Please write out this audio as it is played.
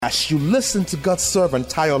As you listen to God's servant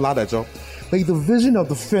Tayo Ladajo, may the vision of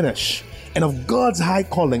the finish and of God's high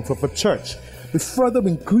calling for the church be further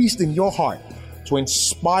increased in your heart to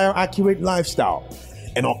inspire accurate lifestyle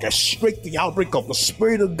and orchestrate the outbreak of the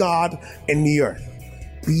Spirit of God in the earth.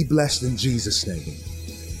 Be blessed in Jesus' name.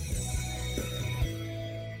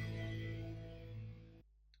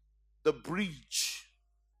 The bridge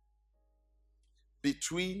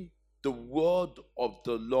between the word of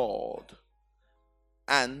the Lord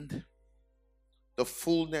and the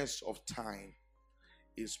fullness of time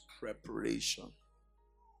is preparation.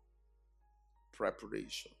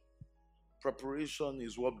 Preparation. Preparation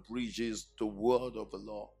is what bridges the word of the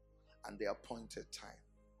Lord and the appointed time.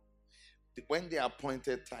 When the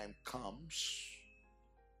appointed time comes,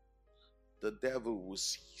 the devil will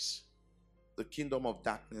cease. The kingdom of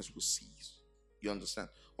darkness will cease. You understand?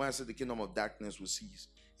 When I say the kingdom of darkness will cease,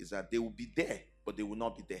 is that they will be there, but they will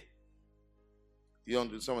not be there. You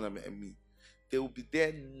understand what I mean? They will be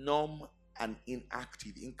there numb and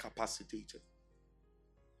inactive, incapacitated.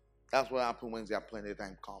 That's what happens when the appointed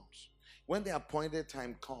time comes. When the appointed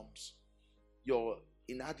time comes, your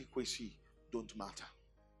inadequacy don't matter.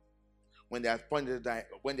 When the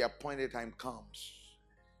appointed time comes,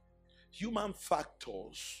 human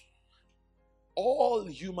factors, all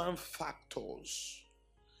human factors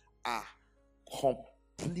are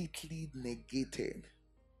completely negated.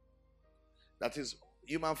 That is,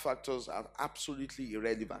 human factors are absolutely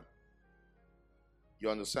irrelevant.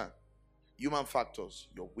 You understand? Human factors,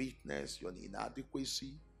 your weakness, your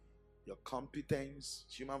inadequacy, your competence,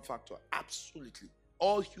 human factor, absolutely.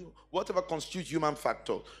 Whatever constitutes human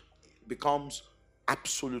factor becomes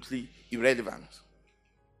absolutely irrelevant.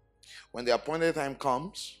 When the appointed time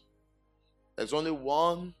comes, there's only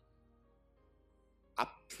one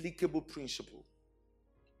applicable principle.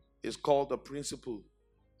 It's called the principle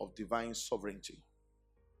of divine sovereignty.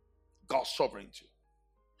 God's sovereignty.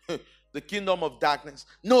 The kingdom of darkness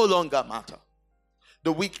no longer matter.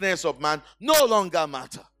 The weakness of man no longer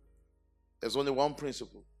matter. There's only one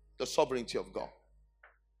principle, the sovereignty of God.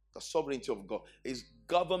 The sovereignty of God. His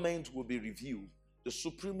government will be reviewed. The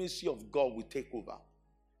supremacy of God will take over.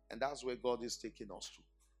 And that's where God is taking us to.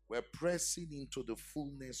 We're pressing into the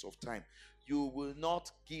fullness of time. You will not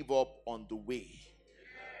give up on the way.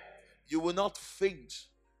 You will not faint.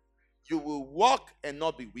 You will walk and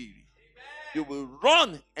not be weary. You will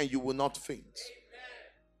run and you will not faint.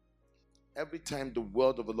 Every time the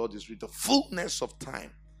word of the Lord is read, the fullness of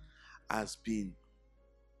time has been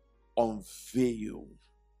unveiled.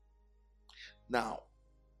 Now,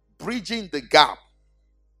 bridging the gap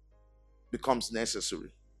becomes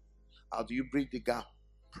necessary. How do you bridge the gap?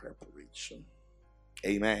 Preparation.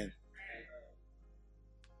 Amen.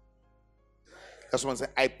 That's what I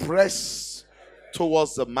say. I press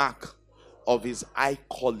towards the mark of his high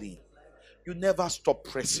calling. You never stop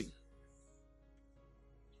pressing.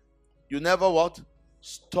 You never what?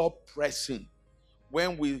 Stop pressing.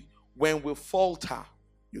 When we falter,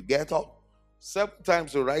 you get up. 7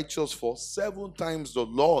 times the righteous fall, 7 times the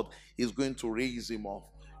Lord is going to raise him up.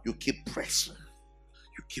 You keep pressing.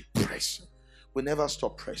 You keep pressing. We never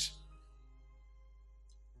stop pressing.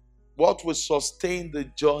 What will sustain the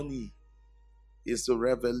journey is the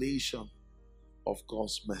revelation of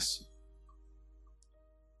God's mercy.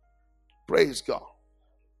 Praise God.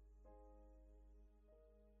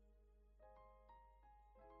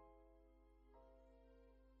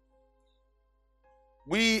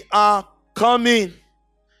 We are coming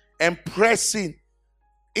and pressing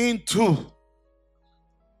into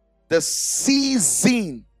the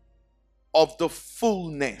season of the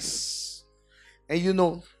fullness. And you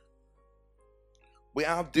know, we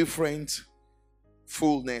have different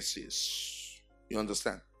fullnesses. You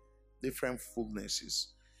understand? Different fullnesses.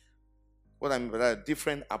 What I mean by that,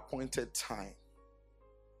 different appointed time.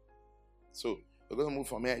 So we're going to move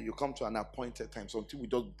from here. You come to an appointed time. So until we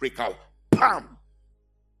just break out, bam!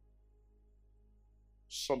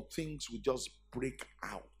 Some things will just break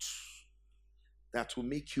out that will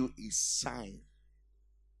make you a sign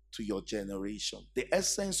to your generation. The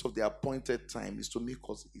essence of the appointed time is to make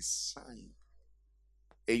us a sign.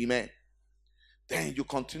 Amen. Then you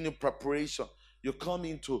continue preparation. You come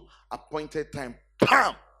into appointed time.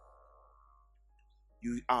 Bam!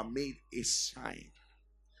 You are made a sign.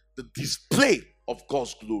 The display of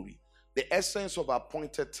God's glory. The essence of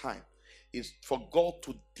appointed time is for God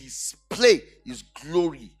to display his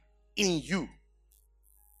glory in you.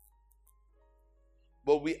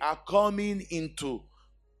 But we are coming into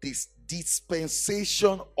this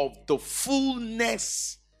dispensation of the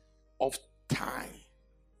fullness of time.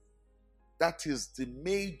 That is the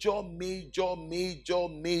major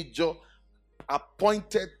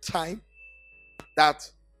appointed time that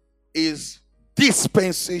is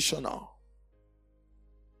dispensational.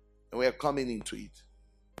 And we are coming into it.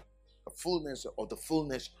 The fullness of the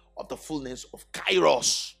fullness of the fullness of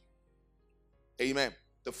Kairos. Amen.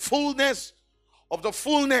 The fullness of the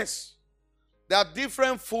fullness. There are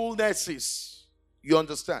different fullnesses. You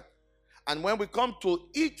understand? And when we come to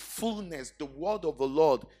each fullness, the word of the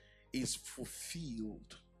Lord is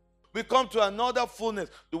fulfilled. We come to another fullness,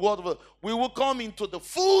 the word of the Lord. We will come into the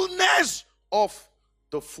fullness of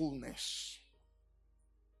the fullness.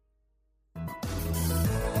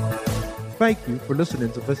 Thank you for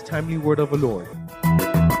listening to this timely word of the Lord.